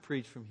 Pastor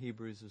preached from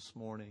Hebrews this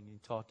morning. He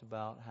talked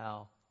about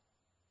how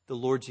the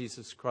Lord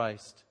Jesus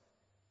Christ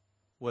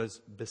was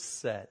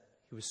beset.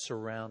 He was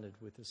surrounded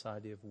with this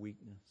idea of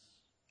weakness.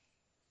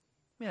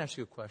 Let me ask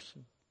you a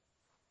question.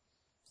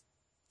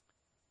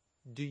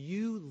 Do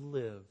you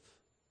live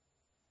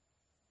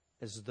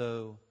as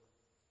though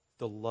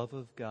the love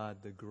of God,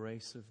 the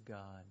grace of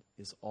God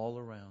is all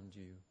around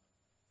you,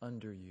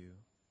 under you,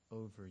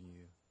 over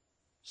you,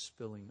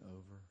 spilling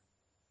over?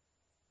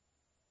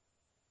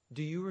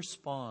 Do you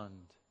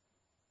respond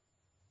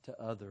to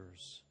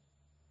others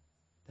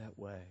that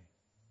way?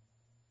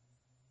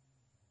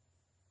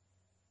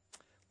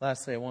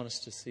 Lastly, I want us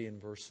to see in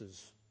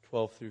verses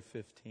 12 through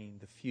 15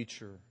 the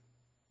future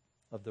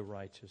of the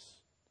righteous.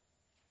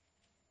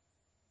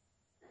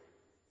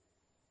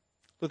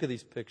 Look at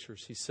these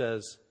pictures. He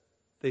says,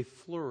 they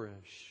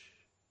flourish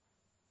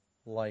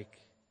like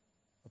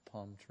a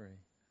palm tree.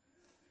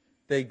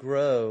 They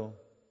grow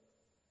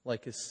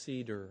like a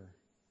cedar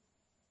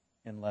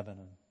in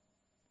Lebanon.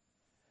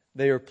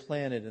 They are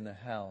planted in the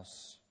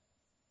house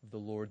of the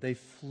Lord. They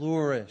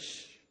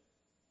flourish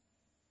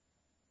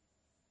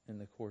in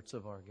the courts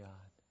of our God.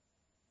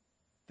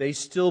 They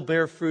still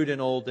bear fruit in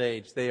old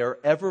age. They are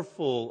ever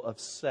full of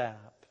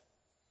sap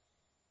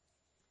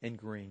and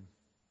green.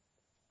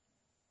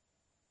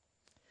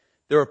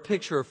 They're a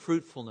picture of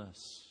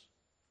fruitfulness.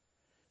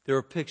 They're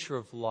a picture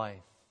of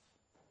life.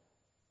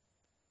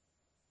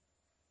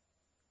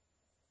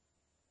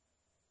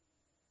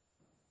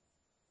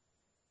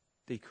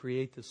 They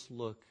create this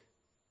look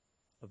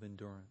of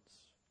endurance.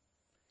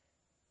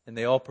 And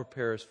they all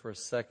prepare us for a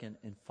second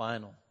and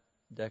final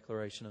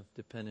declaration of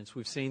dependence.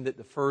 We've seen that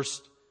the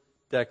first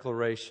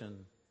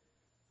declaration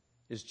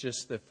is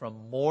just that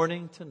from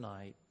morning to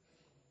night,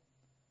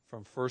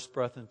 from first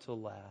breath until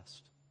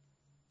last,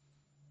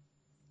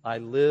 I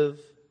live,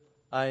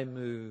 I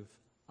move,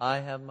 I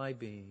have my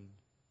being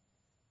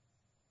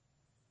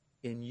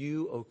in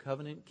you, O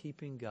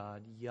covenant-keeping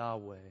God,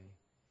 Yahweh,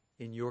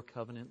 in your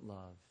covenant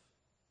love,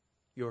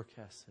 your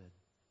chesed,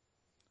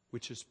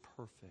 which is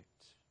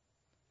perfect.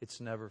 It's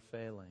never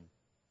failing.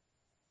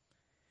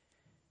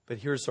 But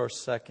here's our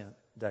second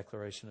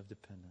declaration of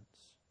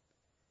dependence.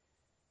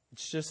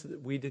 It's just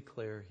that we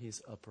declare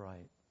He's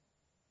upright.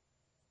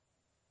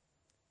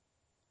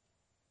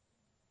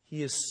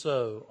 He is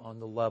so on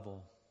the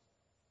level.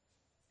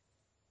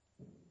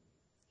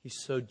 He's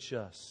so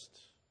just.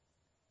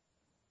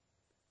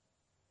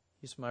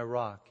 He's my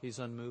rock. He's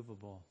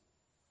unmovable.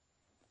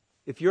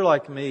 If you're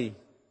like me,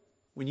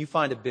 when you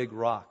find a big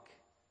rock,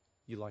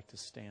 you like to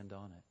stand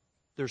on it.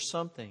 There's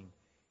something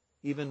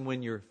Even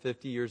when you're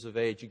 50 years of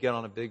age, you get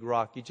on a big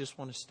rock, you just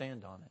want to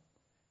stand on it.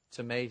 It's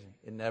amazing.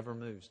 It never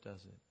moves,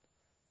 does it?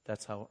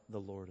 That's how the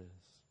Lord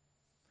is.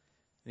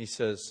 And He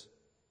says,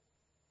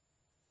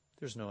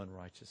 there's no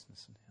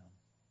unrighteousness in Him.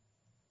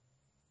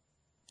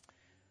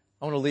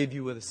 I want to leave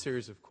you with a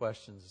series of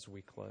questions as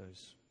we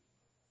close.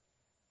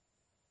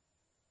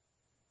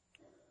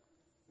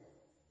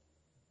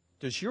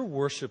 Does your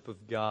worship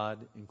of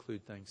God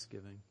include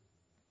thanksgiving?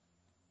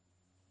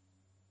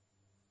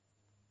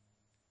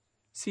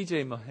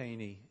 C.J.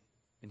 Mahaney,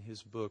 in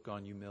his book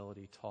on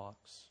humility,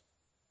 talks,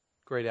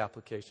 great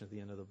application at the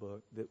end of the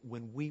book, that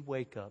when we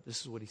wake up,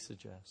 this is what he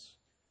suggests.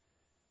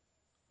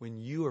 When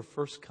you are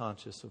first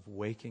conscious of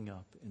waking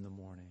up in the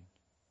morning,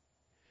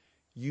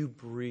 you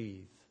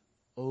breathe,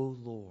 "O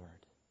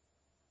Lord,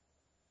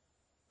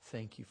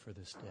 thank you for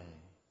this day.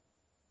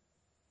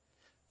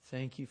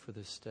 Thank you for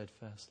this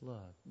steadfast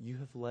love. You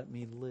have let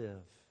me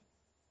live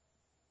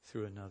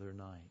through another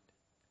night.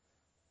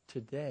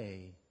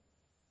 Today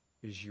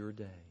is your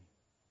day.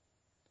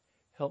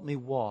 Help me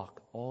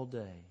walk all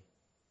day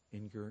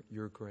in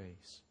your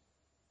grace.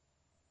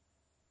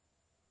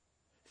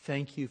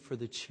 Thank you for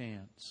the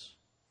chance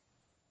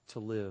to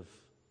live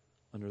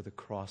under the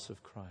cross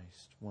of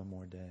Christ one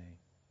more day,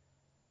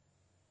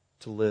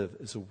 to live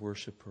as a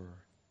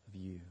worshiper of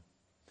you."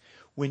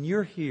 When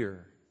you're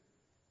here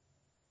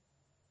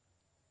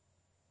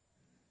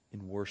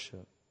in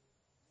worship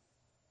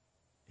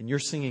and you're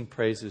singing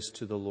praises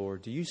to the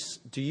Lord,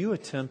 do you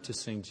attempt to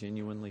sing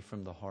genuinely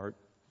from the heart?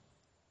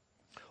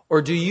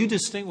 Or do you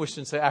distinguish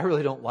and say, "I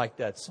really don't like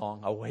that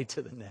song. I'll wait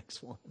to the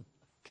next one"?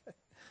 Okay.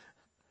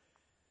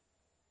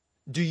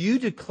 Do you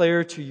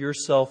declare to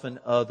yourself and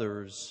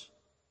others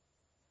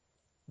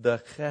the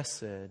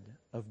chesed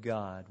of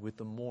God with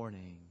the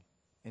morning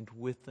and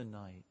with the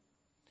night?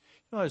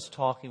 You know, I was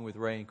talking with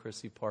Ray and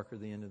Chrissy Parker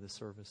at the end of the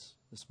service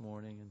this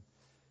morning, and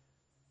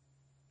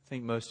I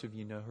think most of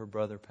you know her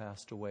brother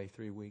passed away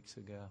 3 weeks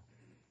ago.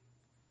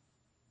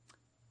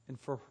 And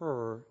for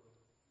her,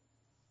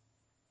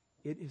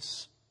 it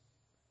is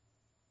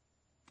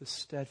the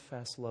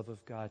steadfast love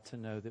of God to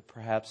know that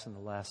perhaps in the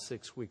last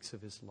 6 weeks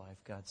of his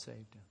life, God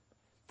saved him.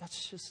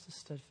 That's just the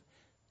steadfast.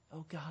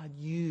 Oh God,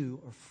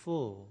 you are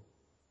full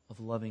of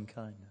loving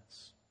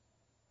kindness.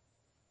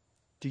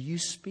 Do you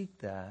speak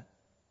that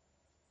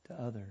to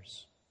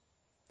others?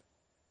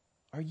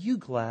 Are you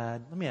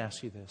glad? Let me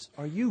ask you this.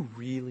 Are you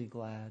really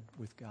glad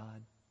with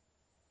God?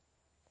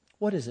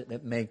 What is it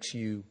that makes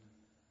you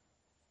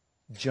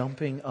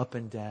jumping up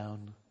and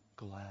down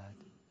glad?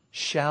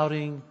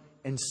 Shouting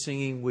and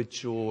singing with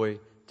joy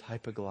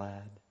type of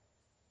glad?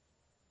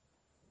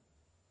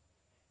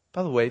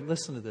 By the way,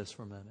 listen to this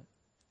for a minute.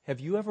 Have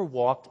you ever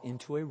walked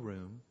into a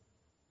room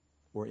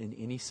or in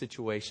any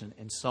situation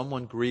and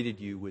someone greeted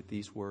you with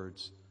these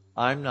words,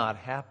 "I'm not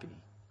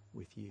happy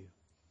with you"?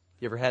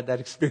 You ever had that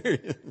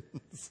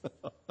experience?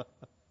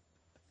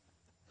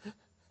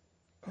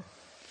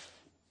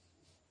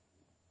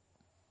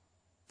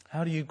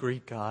 How do you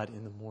greet God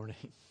in the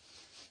morning?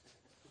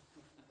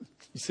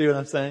 You see what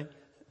I'm saying?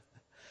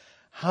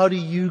 How do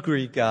you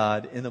greet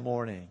God in the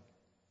morning?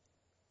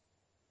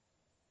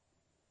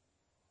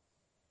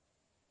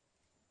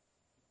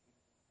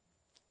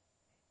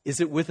 Is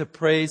it with a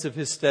praise of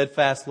His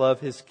steadfast love,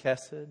 His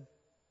chesed?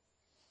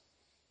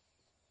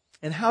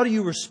 And how do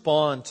you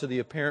respond to the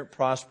apparent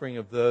prospering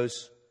of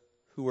those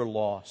who are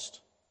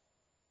lost?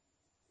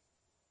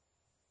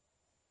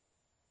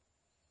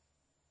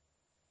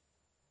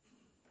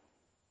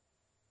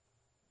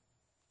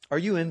 Are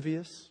you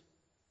envious?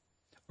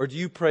 Or do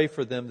you pray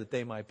for them that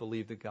they might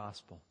believe the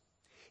gospel?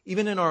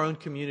 Even in our own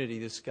community,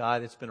 this guy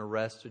that's been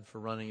arrested for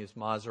running his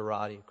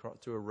Maserati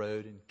through a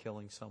road and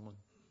killing someone.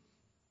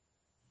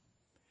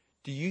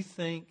 Do you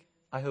think,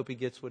 "I hope he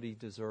gets what he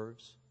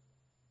deserves"?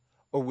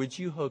 Or would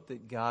you hope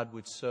that God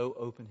would so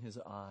open his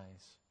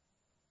eyes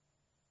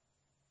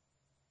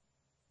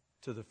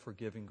to the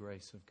forgiving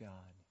grace of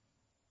God?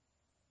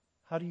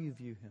 How do you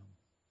view him?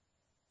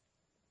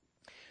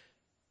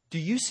 Do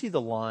you see the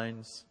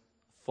lines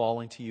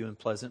falling to you in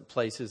pleasant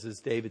places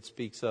as David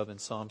speaks of in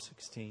Psalm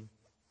 16?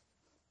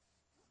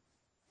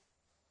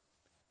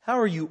 How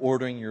are you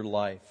ordering your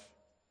life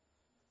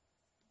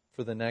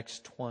for the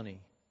next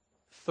 20,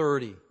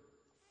 30,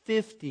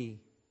 50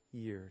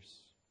 years?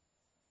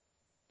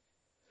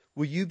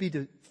 Will you be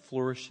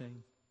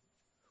flourishing?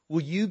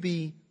 Will you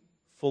be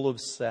full of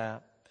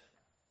sap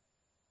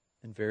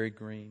and very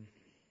green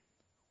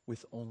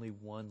with only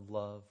one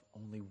love,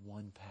 only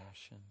one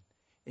passion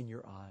in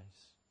your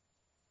eyes?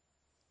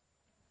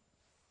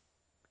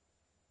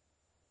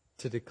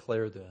 To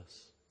declare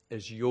this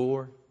as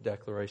your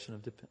declaration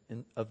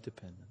of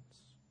dependence.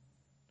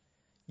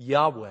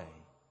 Yahweh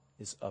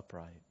is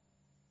upright.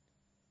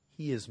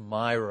 He is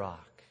my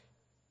rock,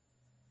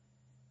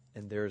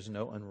 and there is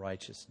no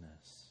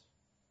unrighteousness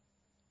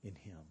in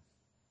Him.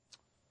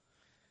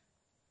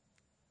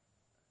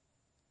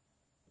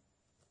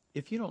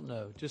 If you don't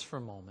know, just for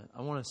a moment,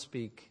 I want to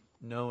speak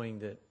knowing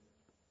that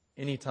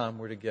anytime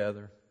we're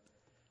together,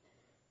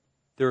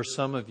 There are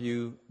some of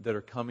you that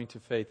are coming to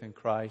faith in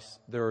Christ.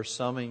 There are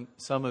some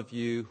of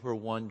you who are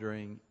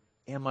wondering,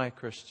 am I a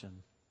Christian?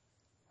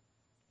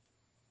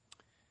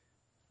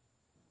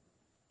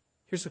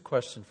 Here's a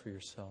question for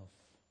yourself.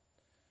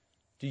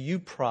 Do you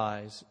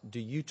prize, do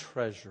you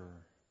treasure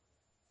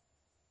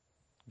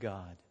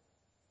God,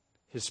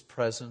 His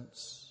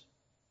presence,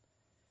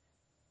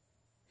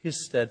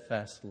 His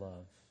steadfast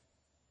love,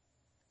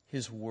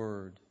 His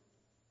Word,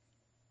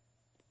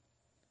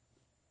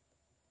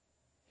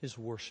 His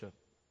worship?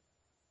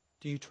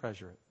 Do you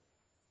treasure it?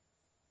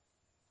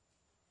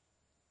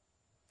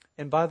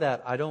 And by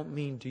that, I don't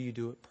mean do you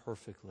do it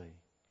perfectly.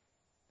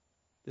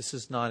 This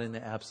is not in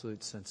the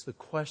absolute sense. The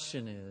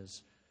question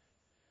is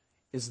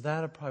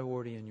that a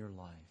priority in your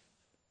life?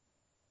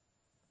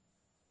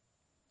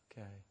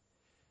 Okay.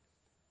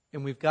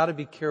 And we've got to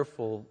be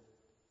careful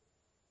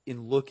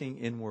in looking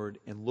inward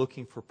and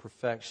looking for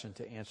perfection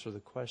to answer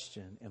the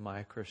question, am I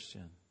a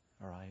Christian?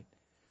 All right?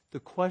 The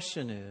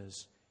question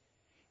is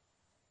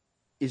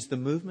the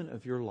movement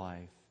of your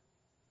life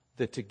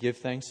that to give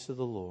thanks to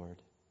the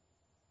Lord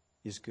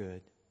is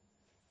good?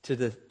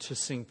 To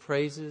sing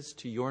praises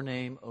to your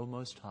name, O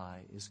Most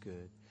High, is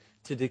good.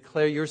 To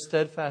declare your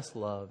steadfast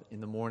love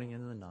in the morning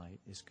and in the night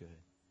is good.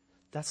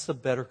 That's the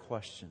better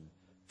question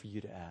for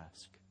you to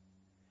ask.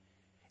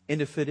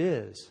 And if it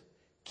is,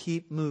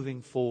 keep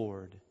moving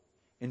forward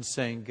and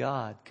saying,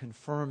 God,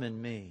 confirm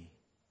in me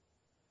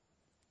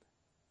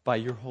by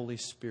your Holy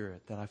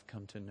Spirit that I've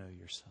come to know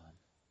your Son.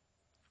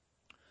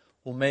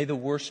 Well, may the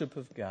worship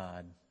of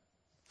God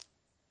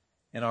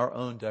and our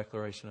own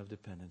declaration of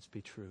dependence be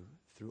true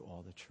through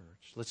all the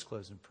church. Let's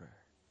close in prayer.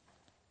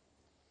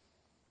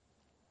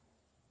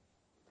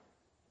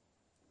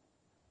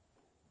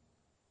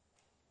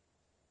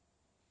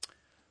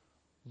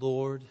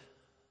 Lord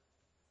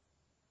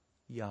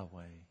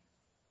Yahweh,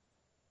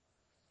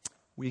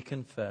 we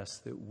confess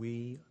that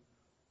we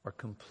are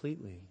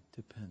completely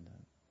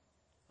dependent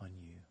on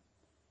you.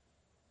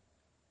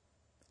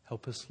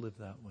 Help us live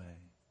that way.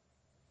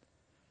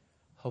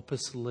 Help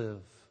us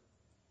live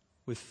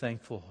with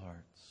thankful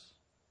hearts.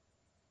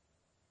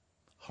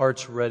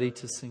 Hearts ready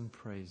to sing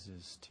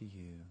praises to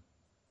you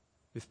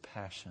with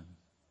passion.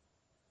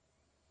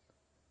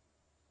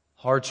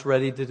 Hearts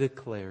ready to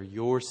declare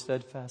your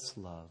steadfast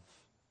love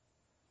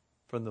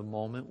from the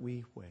moment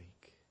we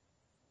wake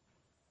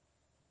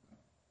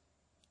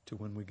to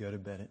when we go to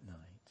bed at night.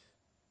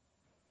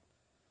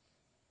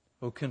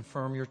 Oh,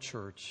 confirm your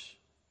church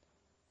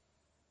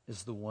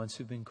as the ones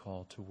who've been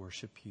called to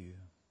worship you,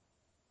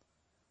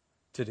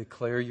 to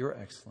declare your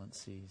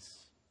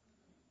excellencies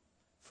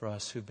for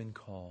us who've been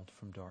called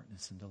from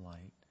darkness into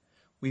light.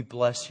 We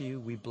bless you.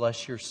 We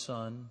bless your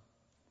Son,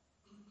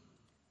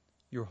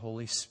 your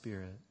Holy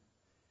Spirit.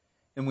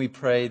 And we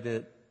pray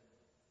that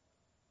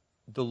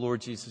the Lord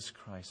Jesus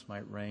Christ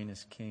might reign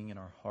as King in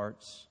our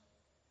hearts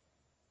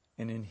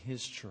and in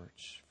His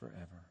church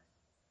forever.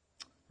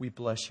 We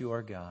bless you,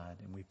 our God,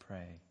 and we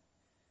pray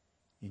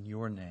in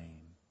your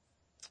name.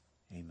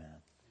 Amen.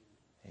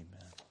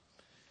 Amen.